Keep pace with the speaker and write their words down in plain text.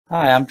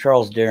Hi, I'm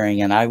Charles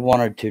Deering, and I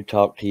wanted to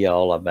talk to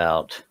y'all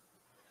about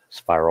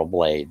spiral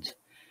blades.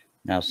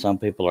 Now, some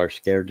people are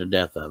scared to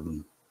death of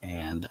them,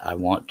 and I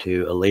want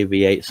to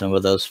alleviate some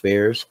of those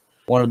fears.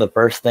 One of the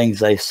first things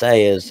they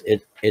say is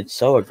it's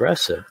so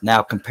aggressive.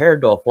 Now,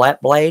 compared to a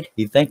flat blade,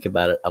 you think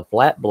about it, a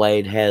flat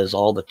blade has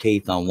all the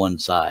teeth on one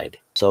side,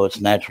 so it's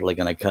naturally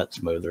going to cut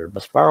smoother.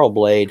 But a spiral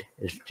blade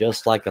is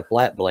just like a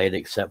flat blade,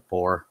 except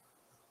for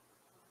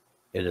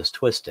it is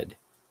twisted.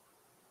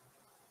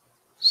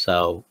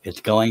 So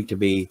it's going to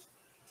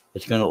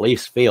at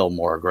least feel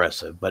more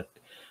aggressive, but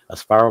a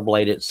spiral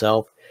blade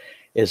itself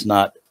is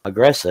not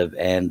aggressive,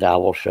 and I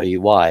will show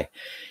you why.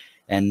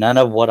 And none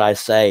of what I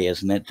say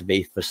is meant to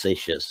be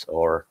facetious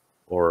or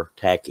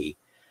tacky.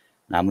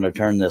 Now I'm going to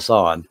turn this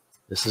on.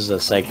 This is a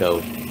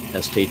Seiko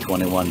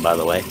ST21, by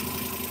the way.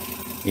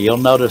 You'll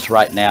notice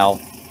right now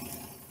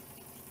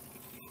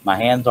my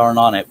hands aren't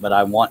on it, but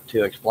I want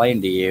to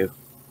explain to you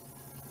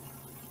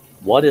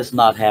what is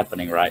not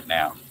happening right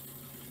now.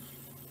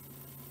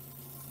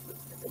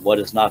 What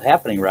is not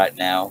happening right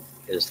now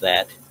is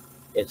that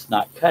it's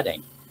not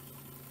cutting.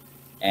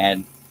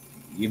 And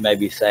you may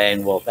be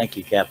saying, well, thank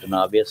you, Captain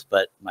Obvious,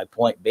 but my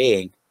point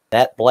being,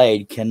 that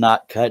blade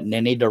cannot cut in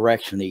any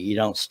direction that you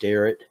don't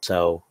steer it.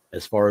 So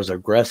as far as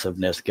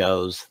aggressiveness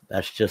goes,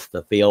 that's just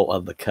the feel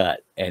of the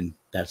cut, and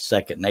that's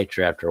second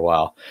nature after a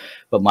while.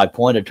 But my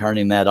point of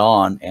turning that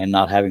on and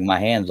not having my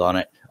hands on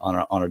it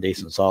on a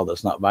decent saw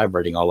that's not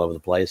vibrating all over the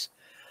place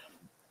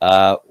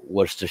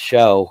was to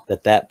show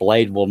that that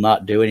blade will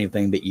not do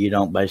anything that you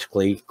don't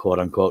basically, quote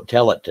unquote,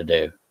 tell it to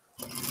do.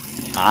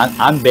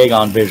 I'm big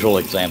on visual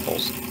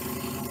examples.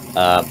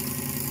 Now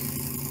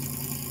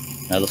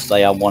let's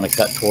say I want to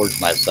cut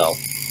towards myself.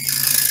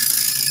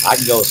 I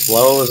can go as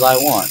slow as I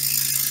want.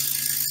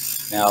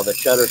 Now the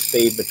shutter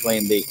speed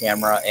between the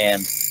camera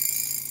and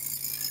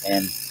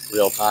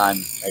real time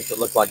makes it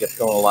look like it's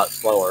going a lot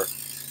slower.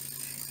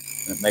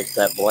 And it makes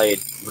that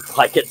blade look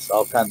like it's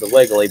all kinds of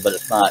wiggly, but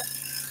it's not.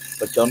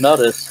 But you'll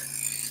notice,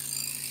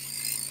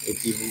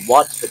 if you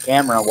watch the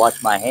camera and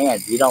watch my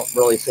hands, you don't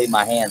really see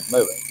my hands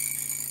moving.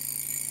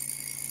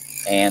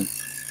 And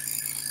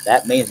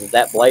that means that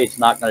that blade's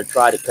not going to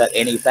try to cut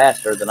any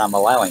faster than I'm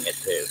allowing it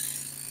to.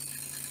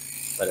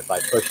 But if I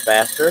push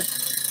faster,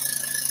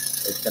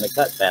 it's going to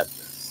cut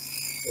faster.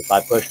 If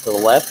I push to the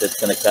left,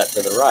 it's going to cut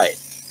to the right,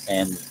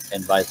 and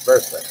vice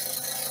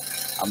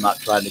versa. I'm not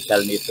trying to cut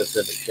any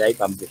specific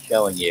shape, I'm just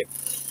showing you.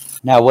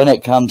 Now, when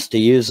it comes to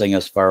using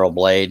a spiral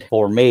blade,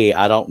 for me,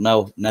 I don't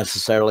know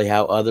necessarily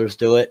how others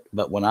do it,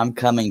 but when I'm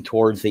coming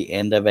towards the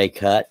end of a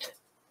cut,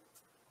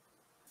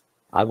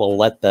 I will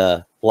let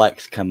the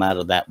flex come out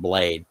of that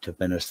blade to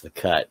finish the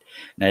cut.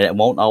 Now, it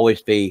won't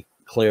always be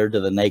clear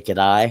to the naked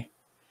eye,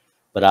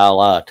 but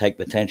I'll take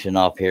the tension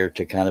off here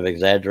to kind of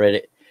exaggerate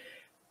it.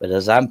 But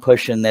as I'm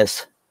pushing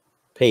this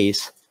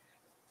piece,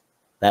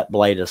 that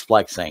blade is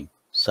flexing.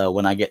 So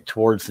when I get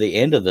towards the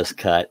end of this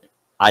cut,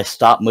 I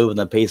stop moving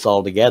the piece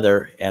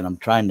altogether, and I'm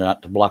trying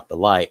not to block the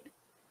light,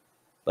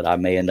 but I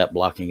may end up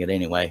blocking it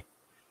anyway.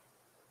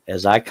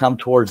 As I come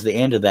towards the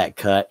end of that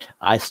cut,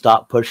 I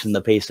stop pushing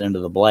the piece into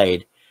the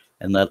blade,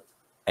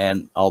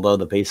 and although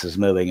the piece is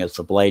moving, it's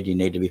the blade you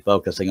need to be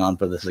focusing on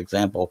for this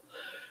example.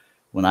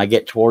 When I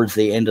get towards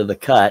the end of the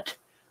cut,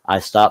 I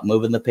stop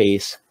moving the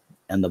piece,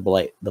 and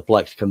the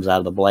flex comes out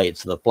of the blade.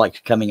 So the flex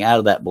coming out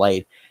of that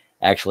blade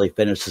actually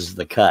finishes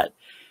the cut.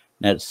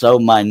 Now, it's so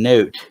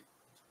minute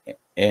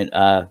in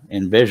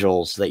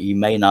visuals that you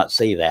may not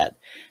see that.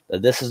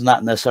 But this is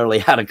not necessarily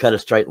how to cut a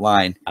straight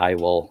line. I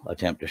will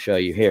attempt to show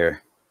you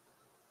here.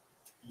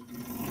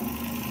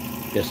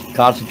 Just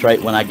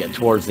concentrate when I get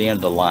towards the end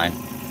of the line.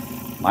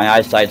 My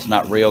eyesight's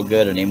not real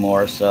good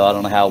anymore, so I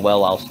don't know how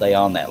well I'll stay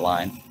on that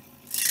line.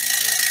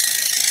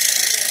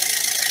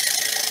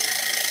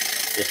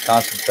 Just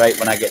concentrate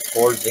when I get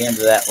towards the end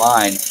of that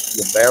line.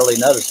 You'll barely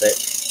notice it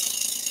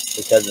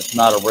because it's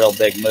not a real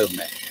big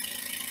movement.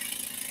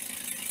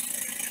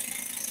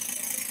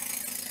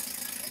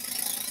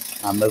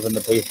 I'm moving the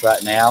piece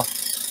right now,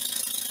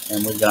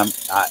 and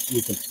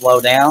you can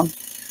slow down.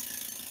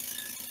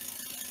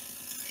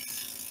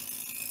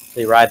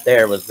 See, right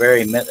there was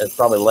it's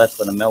probably less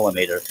than a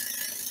millimeter,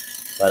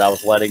 but I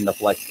was letting the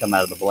flex come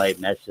out of the blade,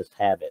 and that's just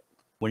habit.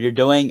 When you're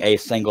doing a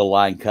single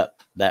line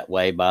cut that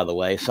way, by the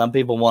way, some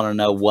people want to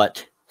know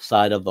what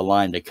side of the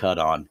line to cut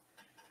on.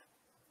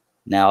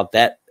 Now,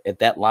 if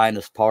that line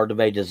is part of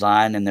a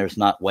design and there's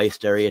not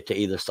waste area to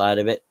either side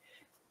of it,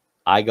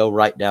 I go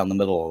right down the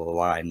middle of the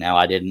line.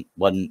 Now,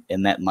 wasn't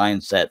in that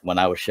mindset when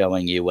I was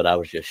showing you what I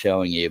was just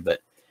showing you, but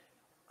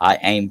I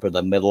aim for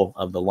the middle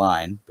of the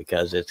line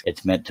because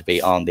it's meant to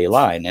be on the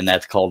line, and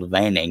that's called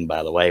veining,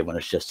 by the way, when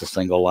it's just a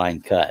single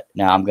line cut.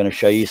 Now, I'm going to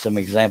show you some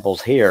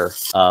examples here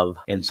of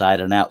inside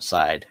and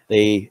outside.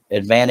 The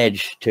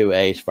advantage to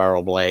a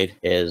spiral blade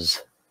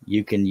is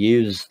you can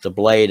use the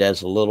blade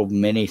as a little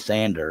mini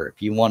sander.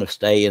 If you want to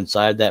stay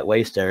inside that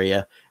waist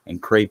area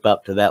and creep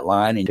up to that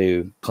line and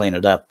to clean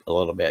it up a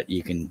little bit,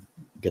 you can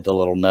get the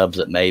little nubs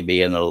that may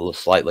be in a little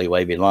slightly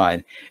wavy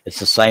line. It's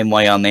the same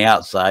way on the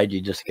outside.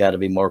 You just got to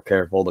be more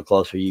careful the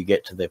closer you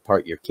get to the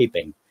part you're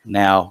keeping.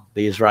 Now,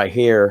 these right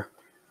here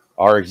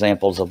are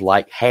examples of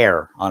like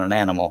hair on an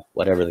animal,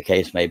 whatever the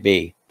case may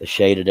be. The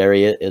shaded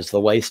area is the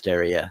waist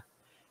area.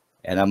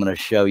 And I'm going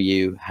to show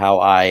you how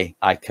I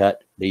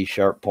cut these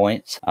sharp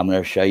points. I'm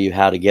going to show you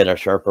how to get a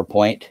sharper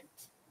point.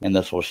 And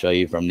this will show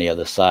you from the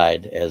other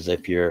side, as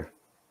if you're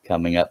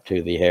coming up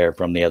to the hair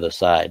from the other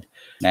side.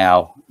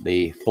 Now,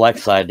 the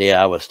flex idea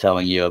I was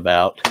telling you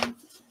about,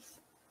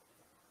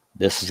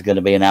 this is going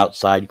to be an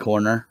outside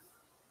corner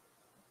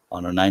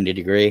on a 90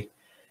 degree,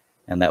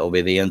 and that will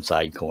be the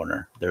inside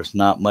corner. There's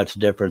not much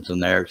difference in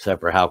there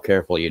except for how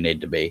careful you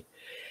need to be.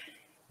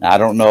 Now, I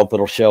don't know if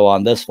it'll show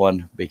on this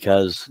one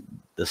because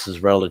this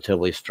is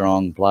relatively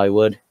strong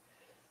plywood,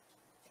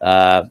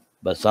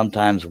 but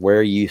sometimes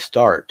where you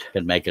start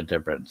can make a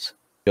difference.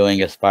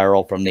 Doing a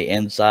spiral from the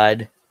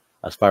inside,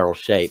 a spiral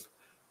shape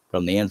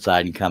from the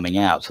inside and coming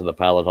out, so the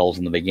pilot hole's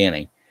in the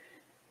beginning.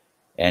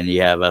 And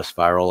you have a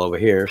spiral over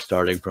here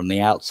starting from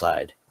the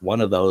outside.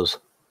 One of those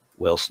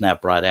will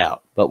snap right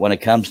out. But when it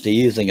comes to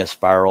using a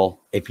spiral,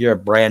 if you're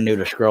brand new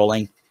to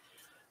scrolling,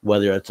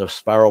 whether it's a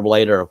spiral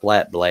blade or a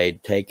flat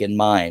blade, take in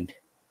mind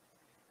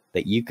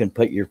that you can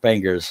put your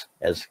fingers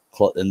as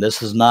close, and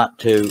this is not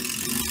to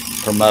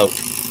promote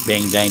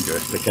being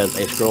dangerous, because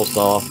a scroll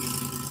saw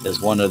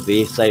is one of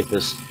the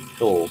safest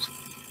tools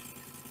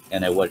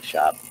in a wood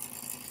shop.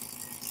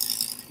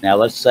 Now,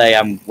 let's say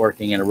I'm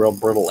working in a real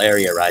brittle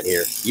area right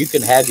here. You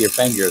can have your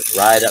fingers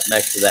right up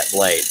next to that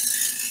blade.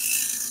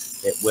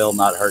 It will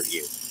not hurt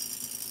you.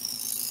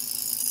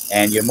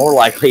 And you're more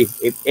likely,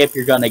 if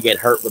you're going to get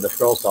hurt with a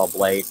scroll saw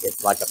blade,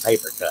 it's like a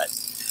paper cut.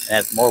 And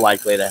it's more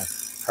likely to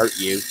hurt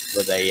you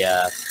with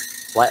a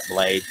flat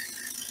blade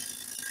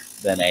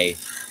than a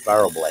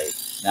spiral blade.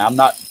 Now,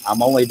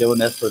 I'm only doing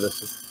this for the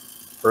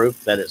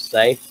proof that it's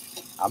safe.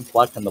 I'm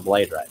plucking the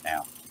blade right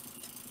now.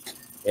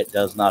 It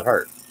does not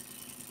hurt.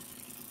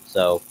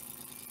 So,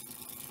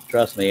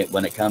 trust me,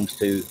 when it comes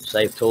to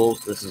safe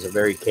tools, this is a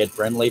very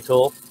kid-friendly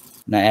tool.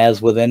 Now,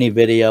 as with any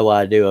video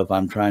I do, if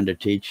I'm trying to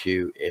teach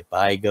you, if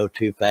I go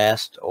too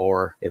fast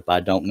or if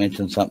I don't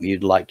mention something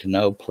you'd like to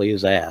know,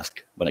 please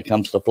ask. When it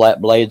comes to flat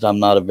blades, I'm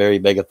not a very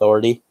big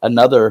authority.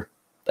 Another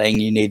thing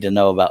you need to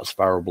know about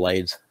spiral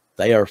blades,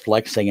 they are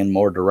flexing in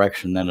more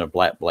direction than a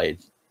flat blade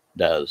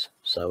does.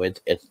 So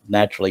it's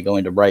naturally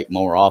going to break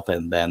more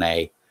often than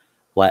a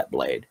flat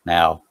blade.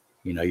 Now,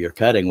 you know, you're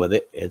cutting with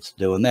it, it's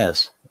doing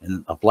this.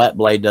 And a flat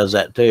blade does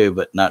that too,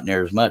 but not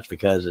near as much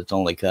because it's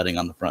only cutting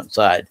on the front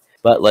side.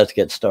 But let's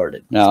get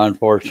started. Now,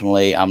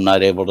 unfortunately, I'm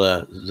not able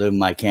to zoom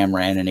my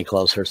camera in any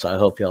closer, so I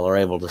hope y'all are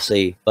able to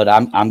see. But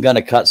I'm going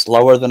to cut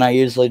slower than I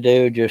usually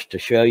do just to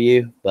show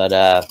you. But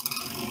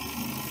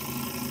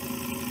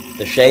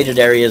the shaded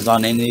areas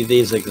on any of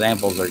these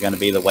examples are going to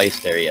be the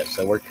waist area.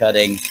 So we're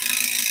cutting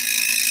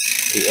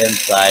the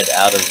inside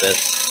out of this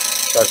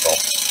circle.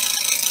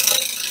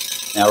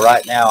 Now,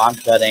 right now, I'm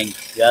cutting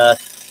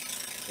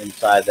just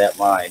inside that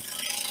line.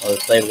 Well,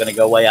 let's say we're going to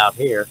go way out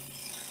here,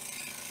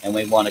 and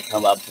we want to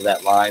come up to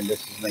that line.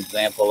 This is an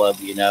example of,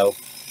 you know,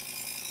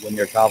 when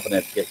your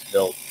confidence gets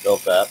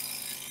built up.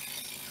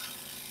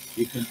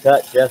 You can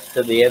cut just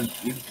to the end.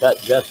 You can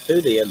cut just to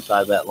the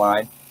inside of that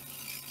line,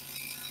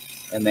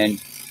 and then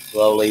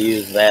slowly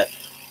use that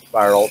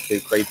spiral to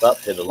creep up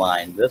to the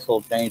line. This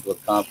will change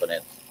with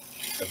confidence.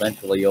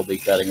 Eventually, you'll be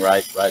cutting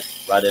right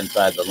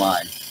inside the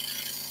line.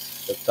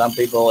 But some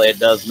people, it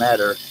does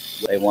matter.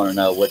 They want to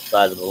know which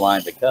side of the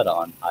line to cut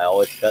on. I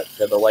always cut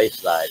to the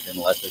waist side.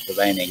 Unless it's a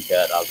veining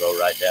cut, I'll go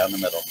right down the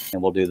middle.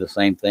 And we'll do the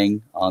same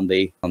thing on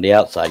the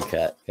outside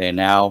cut. Okay,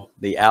 now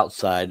the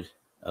outside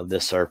of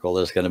this circle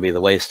is going to be the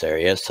waist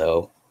area.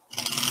 So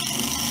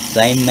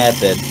same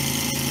method,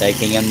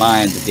 taking in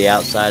mind that the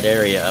outside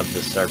area of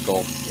the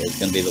circle is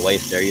going to be the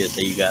waist area, so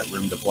you got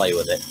room to play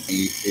with it. And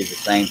you do the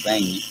same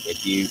thing.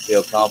 If you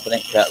feel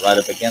confident, cut right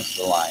up against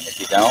the line. If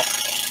you don't,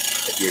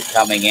 if you're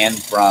coming in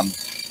from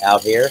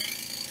out here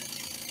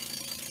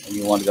and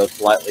you want to go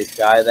slightly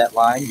shy of that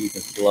line, you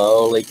can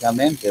slowly come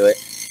into it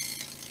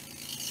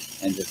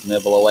and just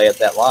nibble away at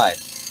that line.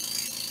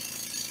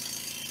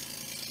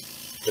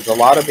 Because a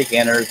lot of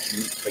beginners,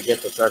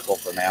 forget the circle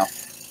for now,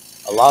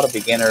 a lot of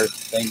beginners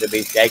seem to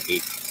be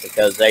shaky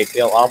because they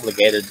feel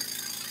obligated,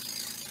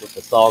 with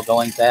the saw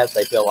going fast,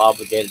 they feel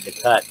obligated to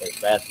cut as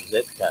fast as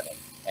it's cutting.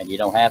 And you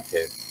don't have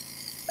to.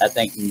 That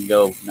thing can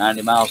go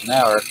 90 miles an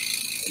hour.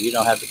 You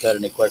don't have to cut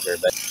any quicker,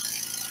 but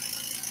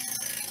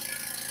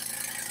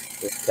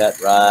just cut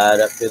right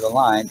up to the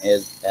line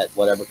is at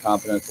whatever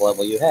confidence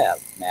level you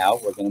have. Now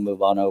we're going to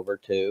move on over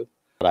to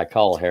what I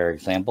call hair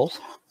examples.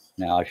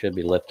 Now I should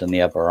be lifting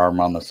the upper arm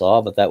on the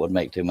saw, but that would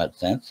make too much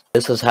sense.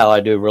 This is how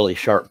I do really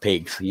sharp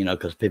peaks, you know,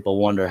 because people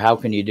wonder, how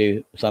can you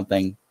do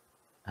something,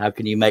 how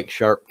can you make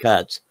sharp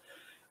cuts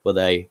with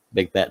a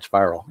big fat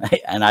spiral?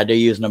 And I do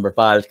use number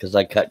 5s because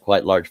I cut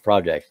quite large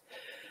projects.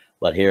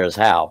 But here is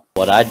how.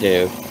 What I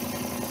do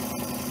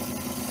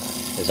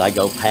is I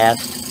go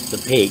past the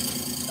peak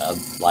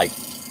of, like,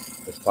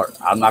 this part.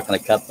 I'm not going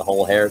to cut the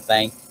whole hair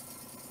thing,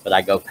 but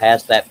I go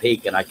past that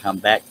peak and I come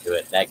back to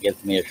it. That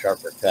gives me a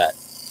sharper cut.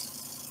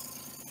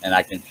 And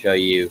I can show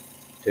you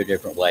two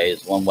different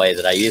ways. One way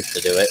that I used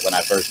to do it when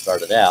I first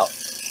started out.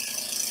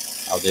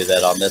 I'll do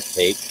that on this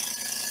peak.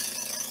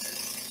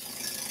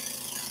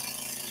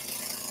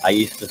 I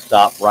used to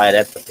stop right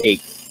at the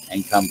peak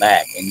and come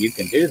back, and you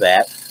can do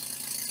that,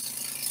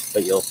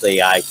 but you'll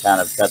see I kind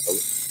of cut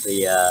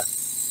the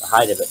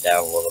height of it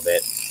down a little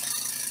bit,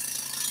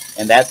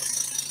 and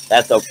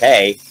that's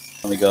okay.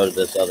 Let me go to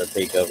this other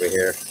peak over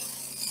here.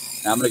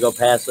 Now I'm going to go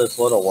past this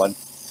little one,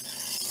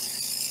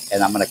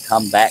 and I'm going to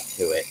come back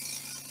to it,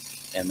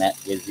 and that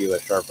gives you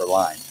a sharper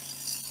line.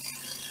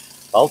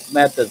 Both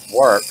methods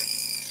work,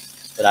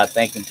 but I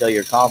think until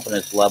your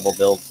confidence level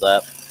builds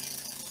up,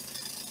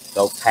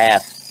 go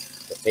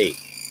past the peak.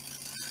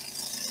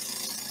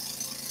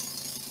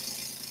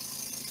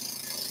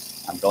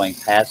 I'm going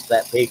past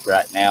that peak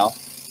right now,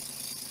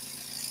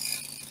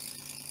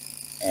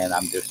 and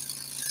I'm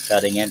just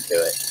cutting into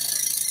it.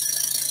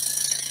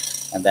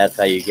 And that's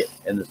how you get,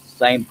 and it's the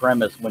same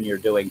premise when you're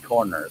doing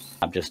corners.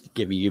 I'm just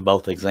giving you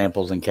both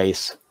examples in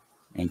case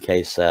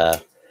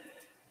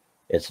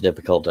it's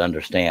difficult to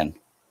understand.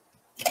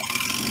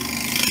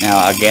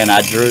 Now, again,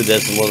 I drew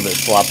this a little bit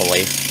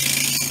sloppily.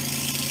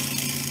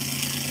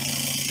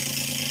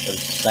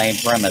 It's the same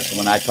premise.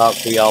 When I talk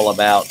to y'all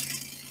about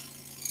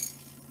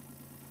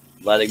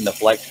letting the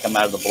flex come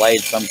out of the blade,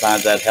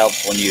 sometimes that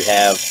helps when you're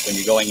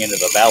going into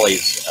the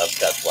valleys of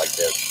cuts like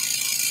this.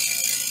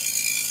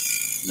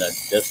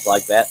 Just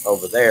like that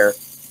over there,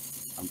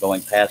 I'm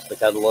going past the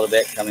cut a little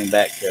bit, coming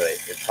back to it.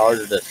 It's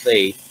harder to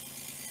see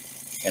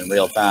in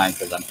real time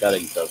because I'm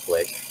cutting so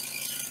quick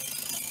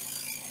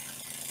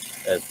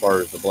as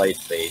far as the blade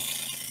speed.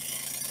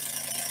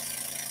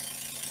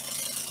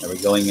 And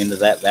we're going into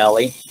that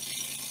valley,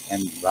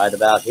 and right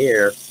about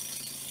here,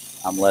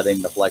 I'm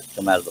letting the flex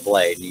come out of the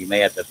blade. And you may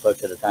have to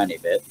push it a tiny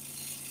bit,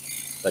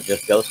 but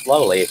just go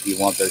slowly if you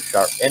want those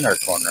sharp inner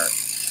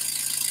corners,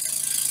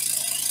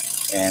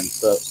 and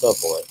so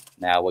forth.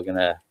 Now we're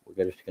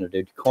just gonna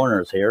do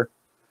corners here,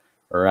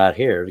 or right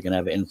here. We're gonna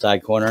have an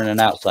inside corner and an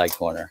outside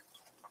corner.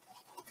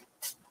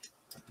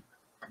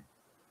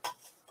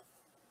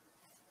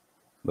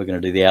 We're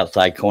gonna do the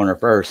outside corner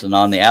first, and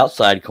on the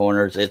outside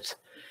corners, it's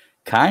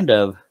kind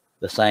of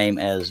the same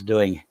as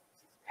doing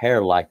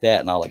hair like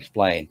that, and I'll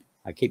explain.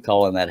 I keep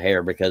calling that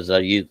hair because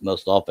you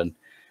most often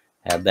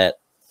have that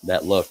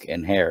look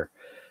in hair,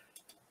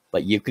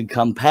 but you can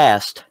come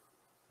past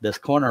this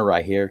corner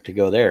right here to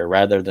go there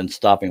rather than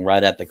stopping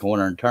right at the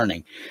corner and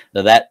turning.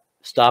 Now that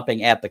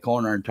stopping at the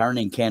corner and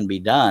turning can be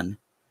done,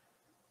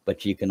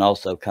 but you can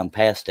also come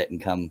past it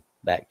and come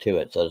back to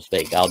it, so to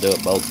speak. I'll do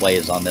it both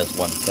ways on this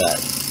one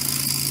cut.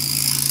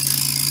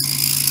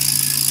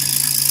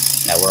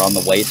 Now we're on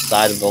the waist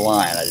side of the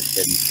line. I just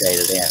didn't shade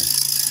it in.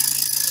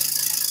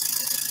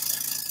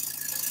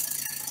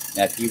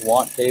 Now if you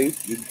want to,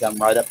 you can come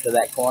right up to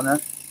that corner,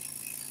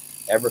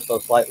 ever so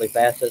slightly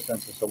past it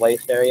since it's the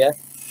waist area,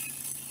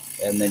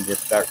 and then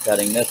just start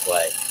cutting this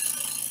way.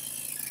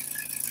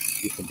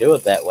 You can do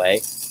it that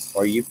way,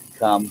 or you can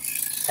come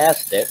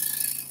past it,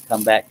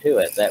 come back to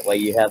it. That way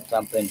you have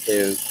something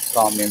to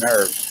calm your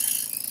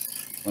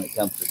nerves when it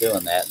comes to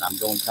doing that. And I'm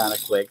going kind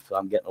of quick, so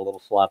I'm getting a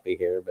little sloppy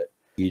here, but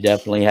you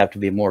definitely have to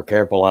be more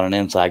careful on an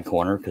inside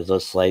corner, because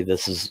let's say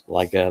this is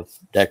like a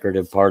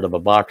decorative part of a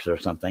box or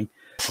something.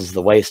 This is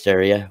the waist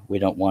area. We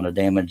don't want to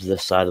damage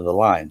this side of the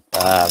line.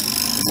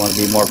 You want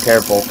to be more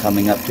careful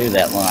coming up to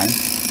that line.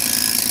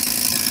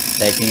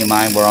 Taking in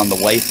mind we're on the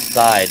waist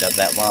side of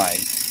that line.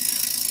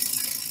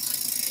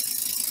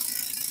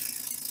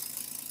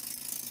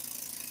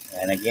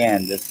 And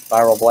again, this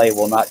spiral blade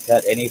will not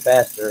cut any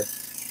faster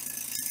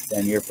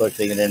than you're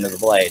pushing it into the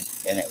blade,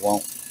 and it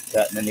won't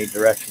cut in any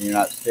direction you're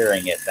not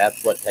steering it.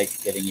 That's what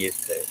takes getting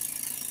used to.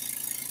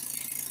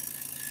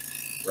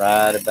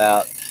 Right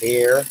about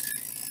here,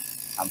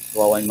 I'm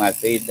slowing my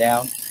feed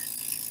down,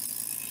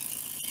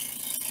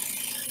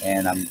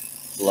 and I'm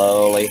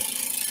slowly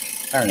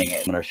turning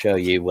it. I'm going to show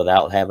you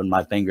without having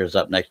my fingers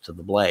up next to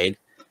the blade.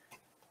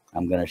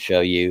 I'm going to show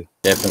you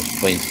the difference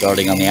between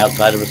starting on the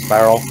outside of a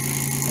spiral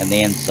and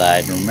the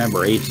inside. And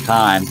remember, each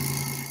time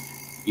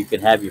you can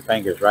have your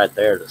fingers right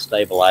there to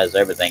stabilize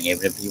everything,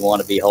 even if you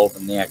want to be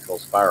holding the actual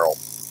spiral.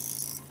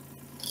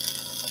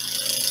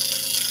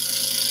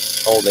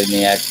 Holding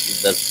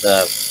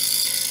the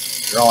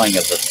drawing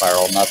of the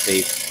spiral, not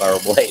the spiral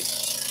blade.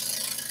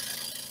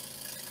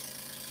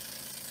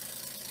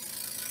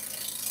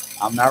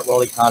 I'm not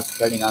really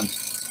concentrating on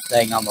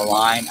staying on the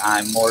line.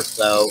 I'm more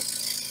so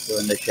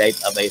doing the shape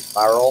of a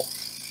spiral,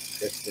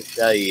 just to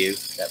show you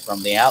that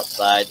from the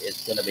outside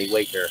it's going to be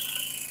weaker.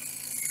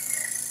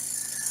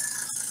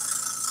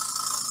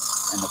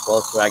 And the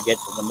closer I get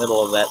to the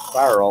middle of that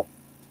spiral,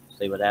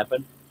 see what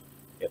happened?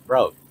 It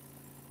broke.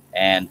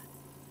 And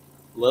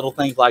little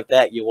things like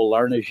that you will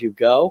learn as you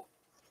go.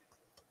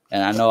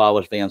 And I know I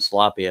was being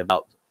sloppy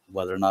about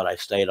whether or not I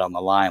stayed on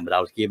the line, but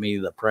I was giving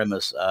you the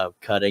premise of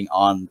cutting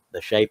on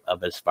the shape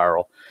of a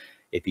spiral.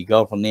 If you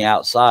go from the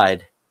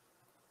outside,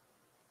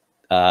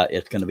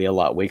 it's going to be a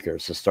lot weaker.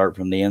 So start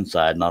from the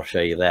inside, and I'll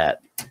show you that.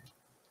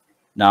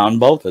 Now on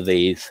both of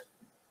these,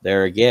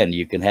 there again,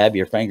 you can have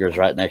your fingers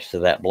right next to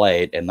that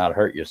blade and not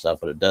hurt yourself,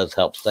 but it does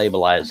help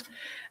stabilize,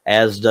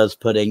 as does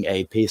putting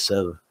a piece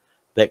of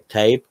thick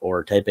tape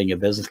or taping a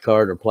business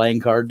card or playing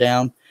card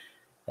down.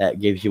 That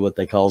gives you what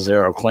they call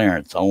zero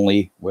clearance,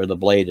 only where the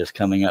blade is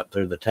coming up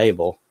through the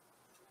table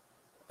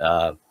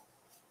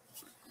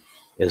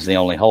is the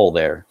only hole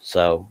there.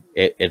 So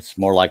it's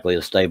more likely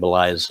to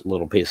stabilize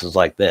little pieces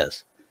like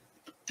this.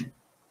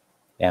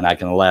 And I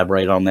can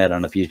elaborate on that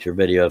on a future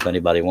video if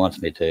anybody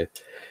wants me to.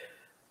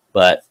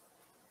 But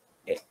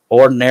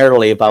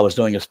ordinarily, if I was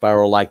doing a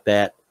spiral like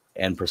that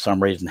and for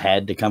some reason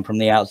had to come from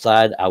the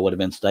outside, I would have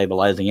been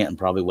stabilizing it and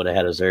probably would have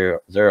had a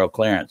zero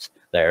clearance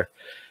there.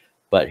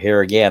 But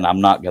here again,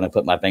 I'm not going to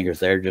put my fingers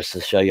there just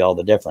to show you all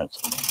the difference,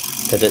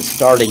 because it's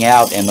starting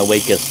out in the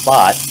weakest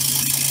spot,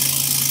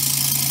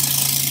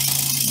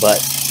 but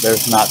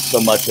there's not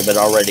so much of it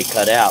already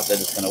cut out that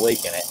it's going to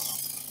weaken it.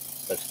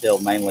 But still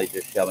mainly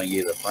just showing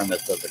you the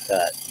premise of the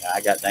cut. Now,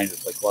 I got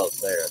dangerously close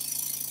there.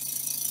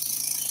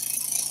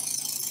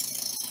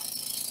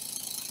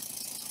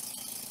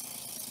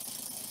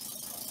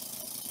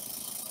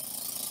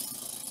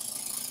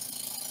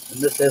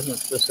 And this isn't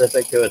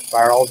specific to a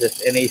spiral,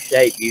 just any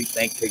shape you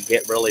think could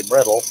get really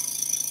brittle.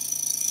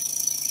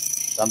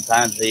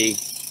 Sometimes the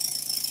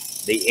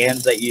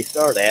end that you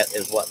start at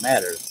is what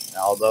matters.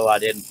 Now, although I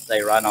didn't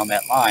stay right on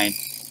that line,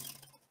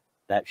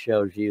 that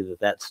shows you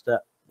that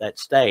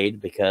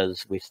stayed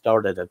because we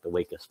started at the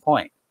weakest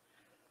point.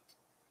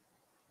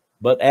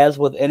 But as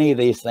with any of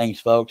these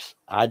things, folks,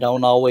 I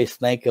don't always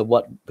think of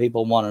what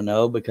people want to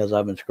know because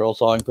I've been scroll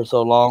sawing for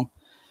so long.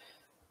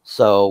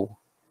 So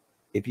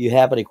if you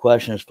have any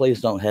questions,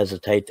 please don't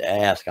hesitate to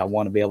ask. I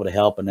want to be able to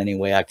help in any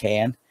way I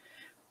can.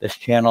 This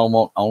channel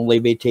won't only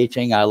be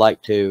teaching. I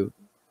like to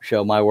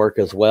show my work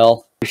as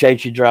well.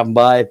 Appreciate you dropping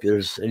by. If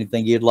there's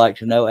anything you'd like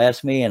to know,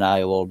 ask me, and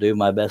I will do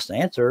my best to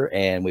answer.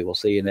 And we will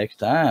see you next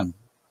time.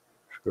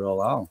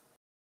 Scroll on.